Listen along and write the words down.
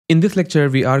In this lecture,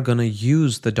 we are going to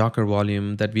use the Docker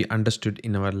volume that we understood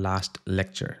in our last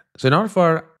lecture. So in order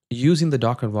for using the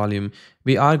Docker volume,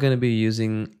 we are going to be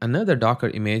using another Docker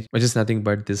image, which is nothing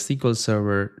but the SQL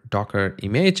Server Docker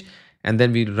image. And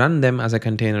then we run them as a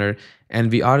container,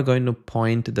 and we are going to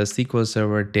point the SQL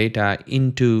Server data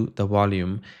into the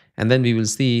volume. And then we will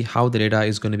see how the data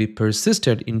is going to be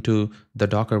persisted into the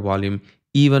Docker volume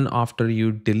even after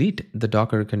you delete the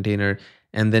Docker container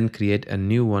and then create a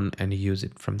new one and use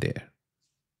it from there.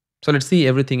 So let's see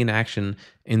everything in action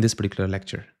in this particular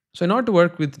lecture. So in order to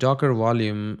work with Docker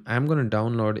volume, I'm going to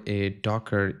download a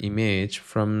Docker image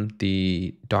from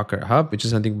the Docker Hub, which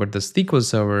is nothing but the SQL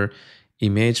Server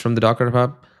image from the Docker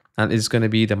Hub. And it's going to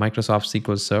be the Microsoft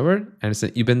SQL Server, and it's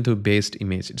an Ubuntu based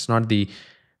image. It's not the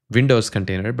Windows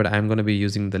container, but I'm going to be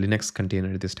using the Linux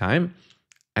container this time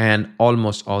and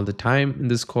almost all the time in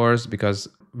this course, because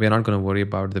we're not going to worry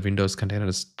about the Windows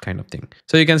containers kind of thing.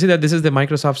 So you can see that this is the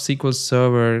Microsoft SQL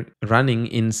Server running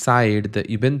inside the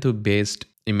Ubuntu based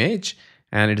image,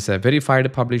 and it is a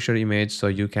verified publisher image, so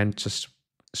you can just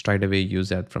straight away use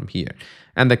that from here.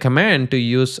 And the command to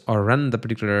use or run the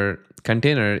particular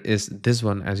container is this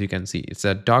one. As you can see, it's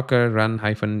a docker run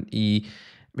 -e,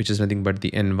 which is nothing but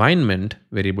the environment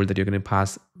variable that you're going to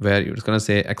pass, where you're going to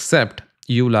say except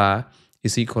eula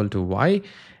is equal to y,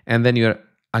 and then you're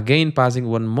again passing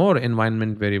one more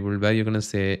environment variable where you're going to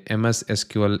say MS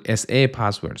SQL SA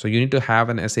password. So you need to have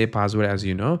an SA password, as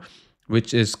you know,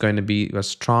 which is going to be a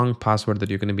strong password that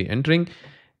you're going to be entering.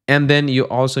 And then you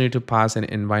also need to pass an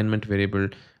environment variable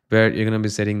where you're going to be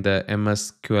setting the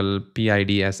MSQL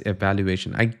PID as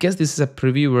evaluation. I guess this is a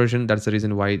preview version. That's the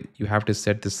reason why you have to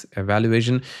set this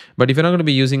evaluation. But if you're not going to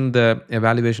be using the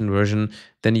evaluation version,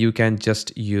 then you can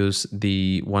just use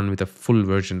the one with a full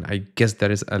version. I guess there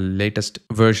is a latest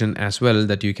version as well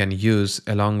that you can use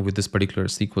along with this particular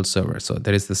SQL Server. So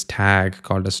there is this tag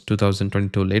called as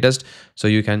 2022 latest. So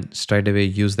you can straight away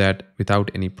use that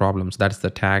without any problems. That's the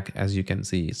tag, as you can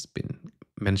see, it's been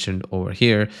mentioned over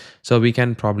here. So we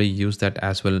can probably use that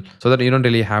as well, so that you don't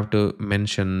really have to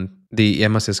mention the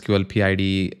MS SQL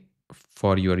PID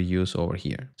for your use over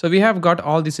here. So we have got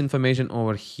all this information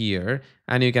over here,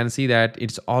 and you can see that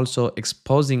it's also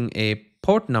exposing a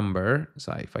port number.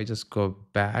 So if I just go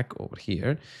back over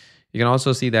here, you can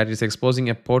also see that it's exposing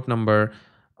a port number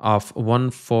of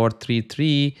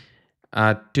 1433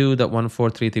 to the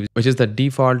 1433, which is the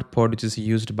default port which is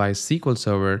used by SQL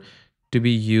Server to be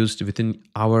used within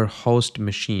our host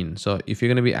machine. So if you're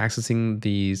going to be accessing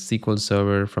the SQL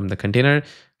Server from the container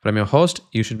from your host,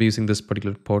 you should be using this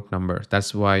particular port number.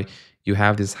 That's why you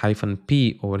have this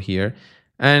 -p over here,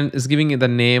 and it's giving you the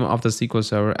name of the SQL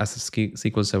Server as a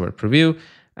SQL Server preview.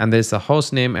 And there's a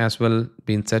host name as well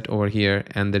being set over here,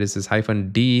 and there is this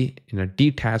 -d in a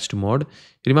detached mode.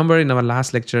 You remember in our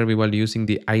last lecture we were using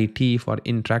the IT for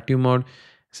interactive mode.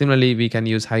 Similarly, we can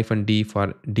use -d for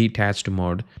detached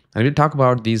mode. And we'll talk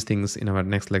about these things in our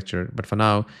next lecture. But for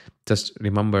now, just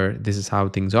remember, this is how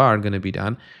things are going to be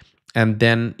done. And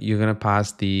then you're going to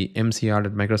pass the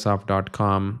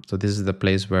mcr.microsoft.com. So this is the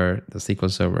place where the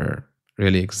SQL Server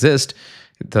really exists.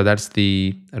 So that's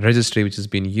the registry which is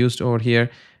being used over here.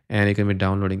 And you can be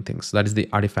downloading things. So that is the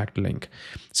artifact link.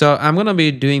 So I'm going to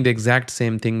be doing the exact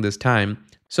same thing this time.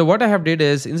 So what I have did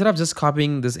is, instead of just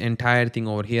copying this entire thing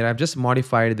over here, I've just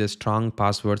modified the strong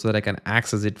password so that I can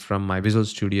access it from my Visual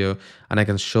Studio and I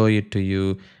can show it to you.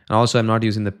 And also I'm not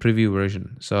using the preview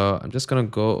version. So I'm just going to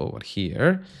go over here.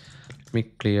 Let me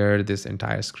clear this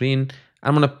entire screen.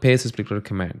 I'm going to paste this particular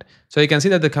command. So you can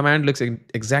see that the command looks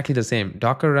exactly the same.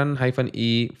 Docker run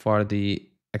 -e for the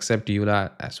except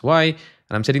eula as y.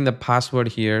 And I'm setting the password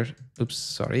here. Oops,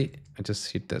 sorry. I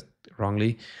just hit that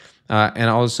wrongly. And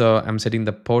also I'm setting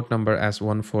the port number as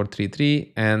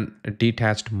 1433 and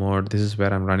detached mode. This is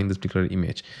where I'm running this particular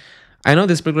image. I know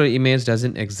this particular image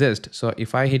doesn't exist. So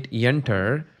if I hit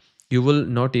enter, you will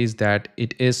notice that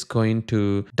it is going to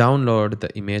download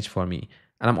the image for me.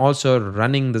 And I'm also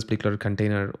running this particular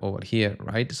container over here,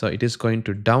 right? So it is going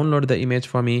to download the image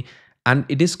for me, and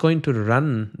it is going to run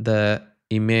the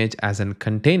image as a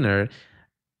container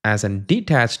as a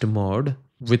detached mode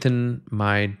within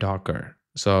my Docker.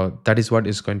 So that is what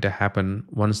is going to happen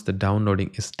once the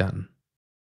downloading is done.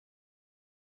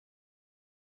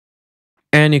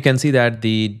 And you can see that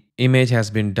the image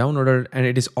has been downloaded and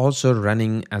it is also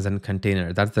running as a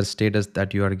container. That's the status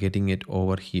that you are getting it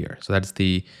over here. So that's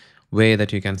the way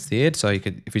that you can see it. So you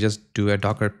can, if you just do a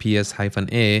docker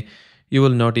ps-a, you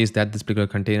will notice that this particular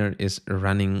container is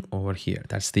running over here.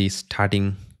 That's the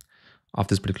starting of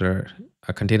this particular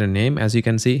container name. As you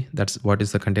can see, that's what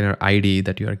is the container ID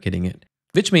that you are getting it.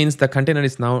 which means the container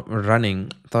is now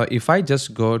running. So if I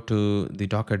just go to the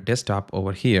Docker desktop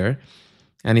over here,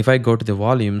 and if I go to the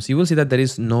volumes, you will see that there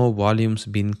is no volumes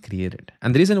being created.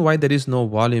 And the reason why there is no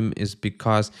volume is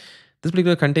because this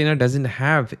particular container doesn't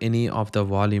have any of the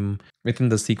volume within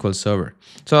the SQL Server.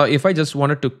 So if I just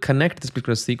wanted to connect this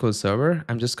particular SQL Server,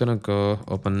 I'm just gonna go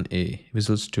open a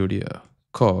Visual Studio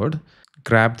Code,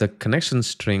 grab the connection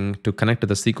string to connect to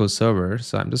the SQL Server.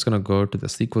 So I'm just going to go to the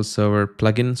SQL Server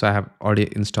plugin. So I have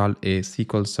already installed a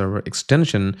SQL Server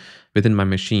extension within my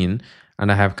machine,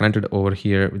 and I have connected over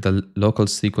here with the local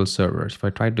SQL Server. If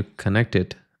I try to connect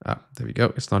it, there we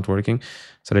go, it's not working.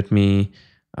 So let me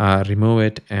remove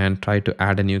it and try to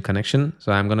add a new connection.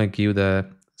 So I'm going to give the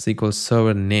SQL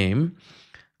Server name.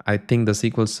 I think the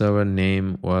SQL Server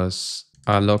name was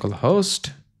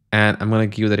localhost, and I'm going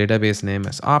to give the database name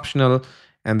as optional.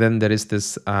 And then there is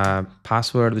this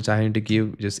password which I need to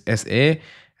give, which is SA.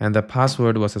 And the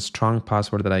password was a strong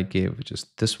password that I gave, which is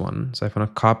this one. So if I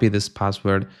want to copy this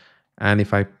password, and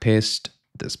if I paste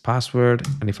this password,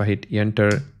 and if I hit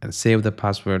enter and save the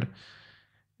password,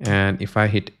 and if I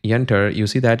hit enter, you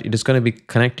see that it is going to be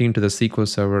connecting to the SQL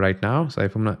Server right now. So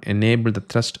if I'm going to enable the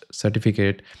trust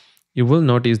certificate, you will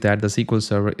notice that the SQL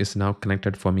Server is now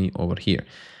connected for me over here.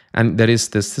 And there is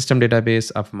the system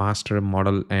database of master,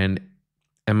 model, and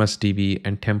MSDB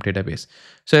and temp database.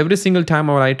 So every single time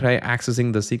when I try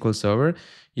accessing the SQL Server,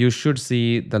 you should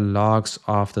see the logs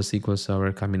of the SQL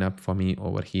Server coming up for me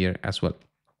over here as well.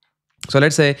 So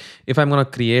let's say if I'm going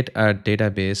to create a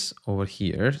database over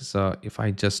here. So if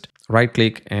I just right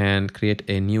click and create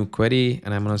a new query,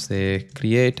 and I'm going to say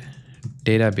create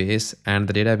database, and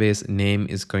the database name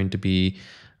is going to be,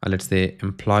 let's say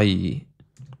employee,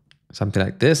 something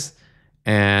like this.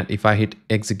 And if I hit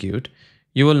execute,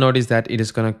 you will notice that it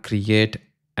is going to create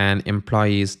an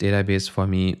employees database for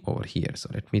me over here. So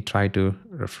let me try to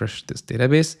refresh this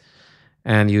database,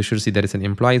 and you should see there is an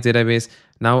employees database.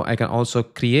 Now I can also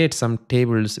create some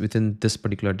tables within this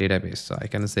particular database. So I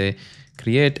can say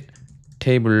create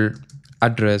table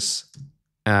address,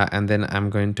 and then I'm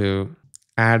going to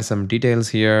add some details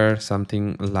here,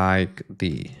 something like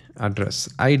the address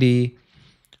ID,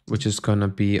 which is going to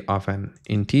be of an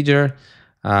integer.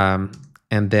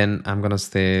 And then I'm going to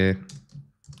say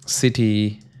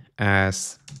city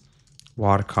as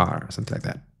Warcar or something like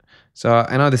that. So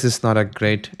I know this is not a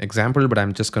great example, but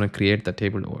I'm just going to create the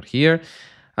table over here.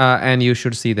 And you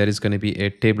should see there is going to be a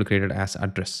table created as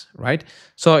address, right?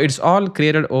 So it's all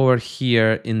created over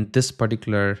here in this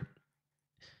particular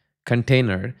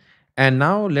container. And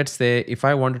now let's say if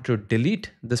I wanted to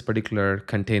delete this particular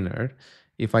container,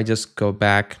 if I just go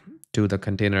back to the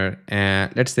container,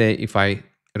 and let's say if I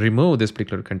remove this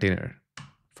particular container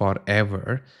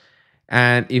forever,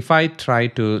 and if I try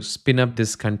to spin up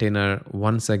this container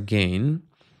once again,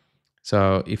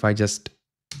 so if I just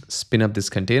spin up this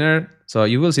container, so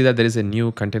you will see that there is a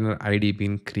new container ID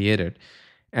being created.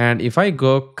 And if I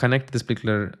go connect this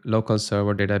particular local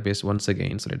server database once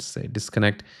again, so let's say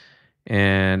disconnect,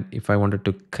 and if I wanted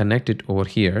to connect it over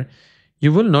here,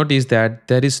 you will notice that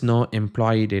there is no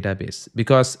employee database,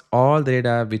 because all the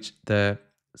data which the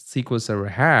SQL Server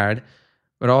had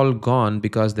were all gone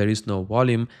because there is no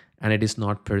volume and it is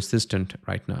not persistent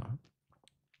right now.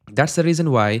 That's the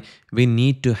reason why we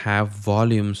need to have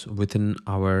volumes within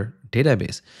our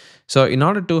database. So in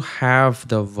order to have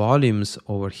the volumes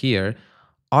over here,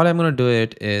 all I'm going to do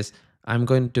it is I'm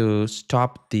going to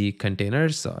stop the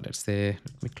containers. So let's say,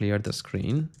 let me clear the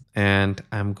screen, and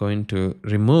I'm going to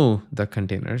remove the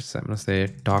containers. So I'm going to say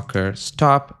docker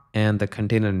stop and the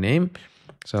container name.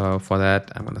 So for that,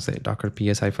 I'm going to say docker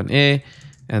ps-a,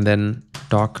 and then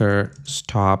docker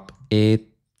stop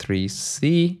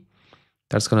a3c.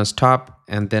 That's going to stop.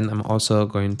 And then I'm also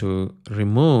going to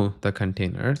remove the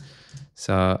container.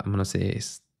 So I'm going to say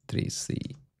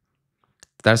 3c.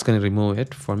 That's going to remove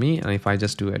it for me. And if I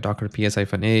just do a docker ps-a,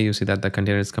 you see that the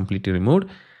container is completely removed.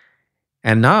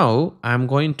 And now I'm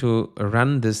going to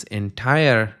run this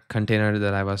entire container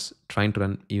that I was trying to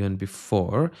run even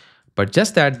before. But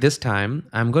just that this time,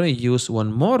 I'm going to use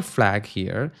one more flag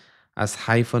here as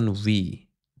 -v.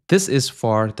 This is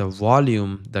for the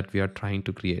volume that we are trying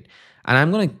to create. And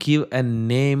I'm going to give a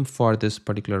name for this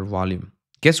particular volume.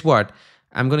 Guess what?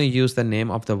 I'm going to use the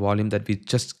name of the volume that we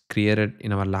just created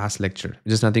in our last lecture,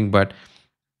 which is nothing but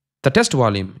the test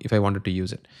volume if I wanted to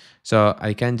use it. So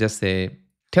I can just say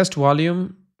test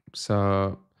volume.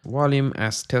 So volume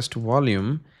as test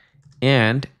volume.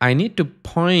 And I need to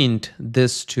point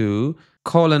this to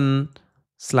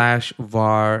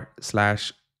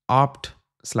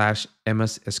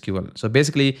 :var/opt/mssql. So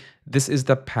basically, this is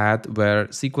the path where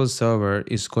SQL Server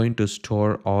is going to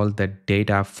store all the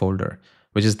data folder.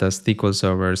 which is the SQL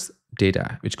Server's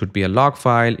data, which could be a log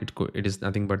file. It is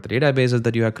nothing but the databases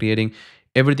that you are creating.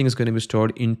 Everything is going to be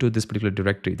stored into this particular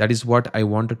directory. That is what I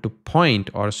wanted to point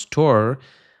or store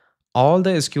all the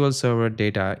SQL Server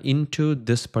data into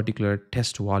this particular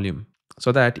test volume,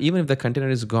 so that even if the container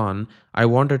is gone, I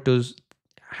wanted to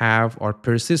have or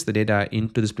persist the data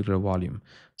into this particular volume.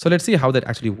 So let's see how that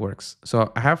actually works.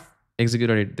 So I have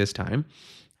executed it this time.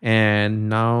 And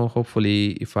now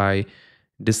hopefully if I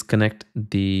disconnect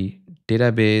the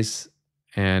database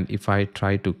and if I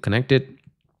try to connect it,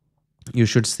 you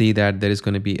should see that there is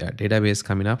going to be a database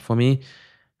coming up for me,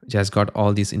 which has got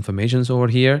all these informations over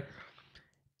here.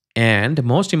 And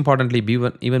most importantly,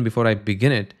 even before I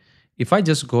begin it, if I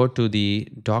just go to the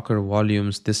Docker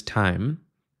volumes this time,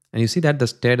 and you see that the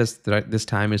status this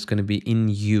time is going to be in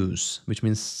use, which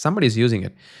means somebody is using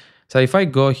it. So if I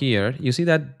go here, you see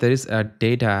that there is a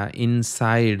data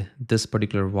inside this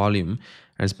particular volume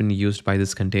and it's been used by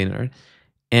this container.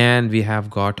 And we have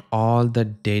got all the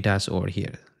datas over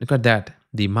here. Look at that,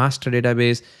 the master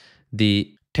database,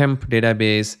 the temp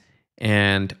database,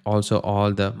 and also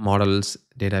all the models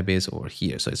database over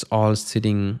here. So it's all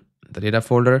sitting in the data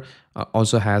folder.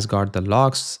 Also has got the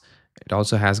logs. It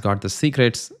also has got the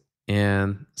secrets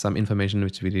and some information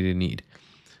which we really need.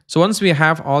 So once we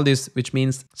have all this, which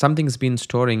means something's been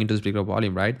storing into this particular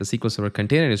volume, right? The SQL Server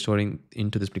container is storing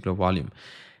into this particular volume.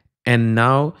 And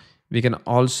now we can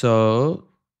also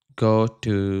go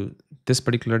to this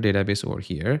particular database over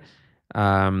here,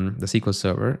 the SQL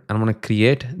Server. And I'm going to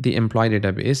create the employee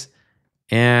database.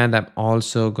 And I'm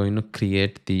also going to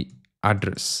create the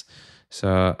address.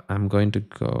 So I'm going to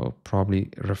go probably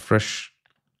refresh.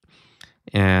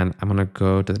 And I'm going to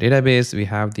go to the database. We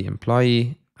have the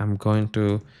employee. I'm going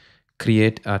to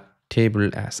create a table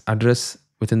as address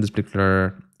within this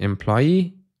particular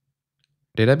employee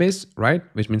database, right?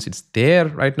 Which means it's there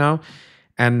right now.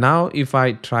 And now if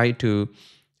I try to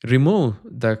remove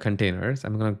the containers,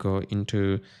 I'm going to go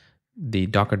into the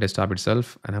Docker desktop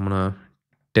itself and I'm going to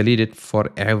delete it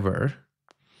forever.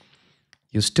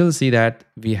 You still see that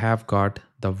we have got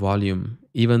the volume.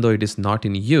 Even though it is not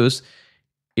in use,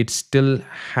 it still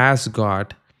has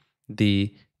got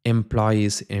the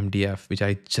employees MDF, which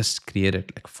I just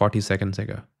created like 40 seconds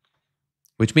ago,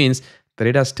 which means the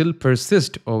data still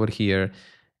persists over here.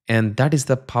 And that is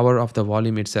the power of the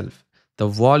volume itself. The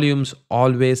volumes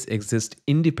always exist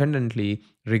independently,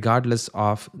 regardless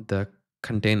of the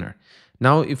container.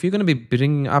 Now, if you're going to be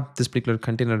bringing up this particular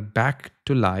container back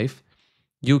to life,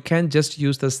 you can just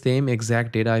use the same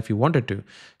exact data if you wanted to.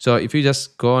 So if you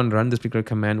just go and run this particular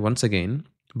command once again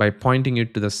by pointing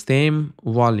it to the same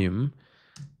volume,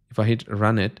 if I hit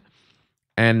run it,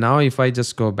 and now if I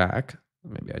just go back,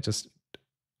 maybe I just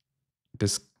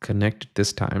disconnect it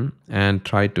this time and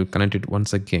try to connect it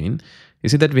once again, you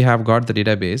see that we have got the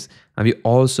database and we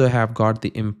also have got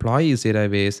the employees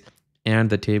database and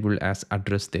the table as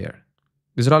address there.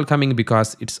 These are all coming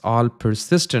because it's all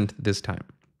persistent this time.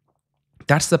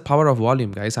 That's the power of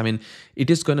volume, guys. I mean, it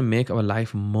is going to make our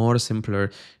life more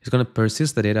simpler. It's going to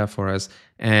persist the data for us.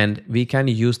 And we can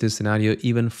use this scenario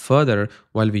even further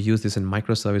while we use this in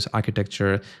microservice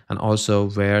architecture and also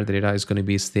where the data is going to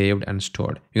be saved and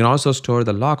stored. You can also store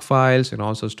the log files. You can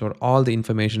also store all the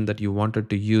information that you wanted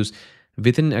to use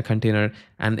within a container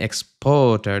and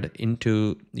export it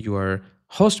into your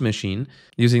host machine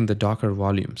using the Docker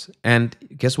volumes. And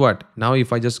guess what? Now,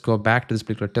 if I just go back to this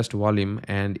particular test volume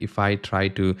and if I try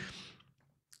to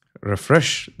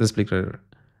refresh this particular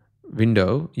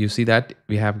window, you see that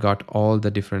we have got all the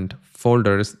different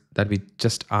folders that we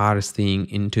just are seeing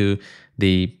into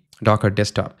the Docker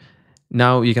desktop.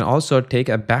 Now, you can also take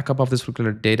a backup of this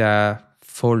particular data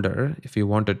folder if you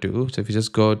wanted to. So if you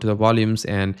just go to the volumes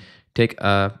and take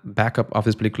a backup of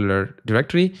this particular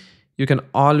directory, you can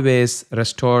always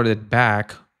restore it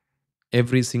back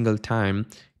every single time,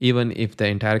 even if the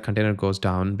entire container goes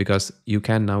down, because you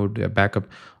can now do a backup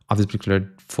of this particular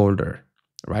folder,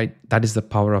 right? That is the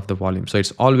power of the volume. So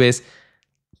it's always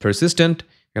persistent.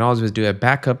 You can always do a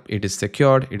backup. It is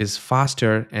secured. It is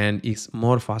faster and is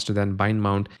more faster than bind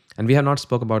mount. And we have not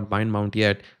spoke about bind mount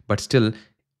yet, but still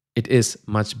it is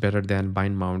much better than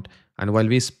bind mount. And while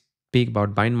we speak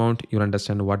about bind mount, you'll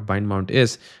understand what bind mount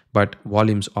is, but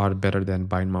volumes are better than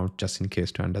bind mount, just in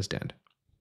case to understand.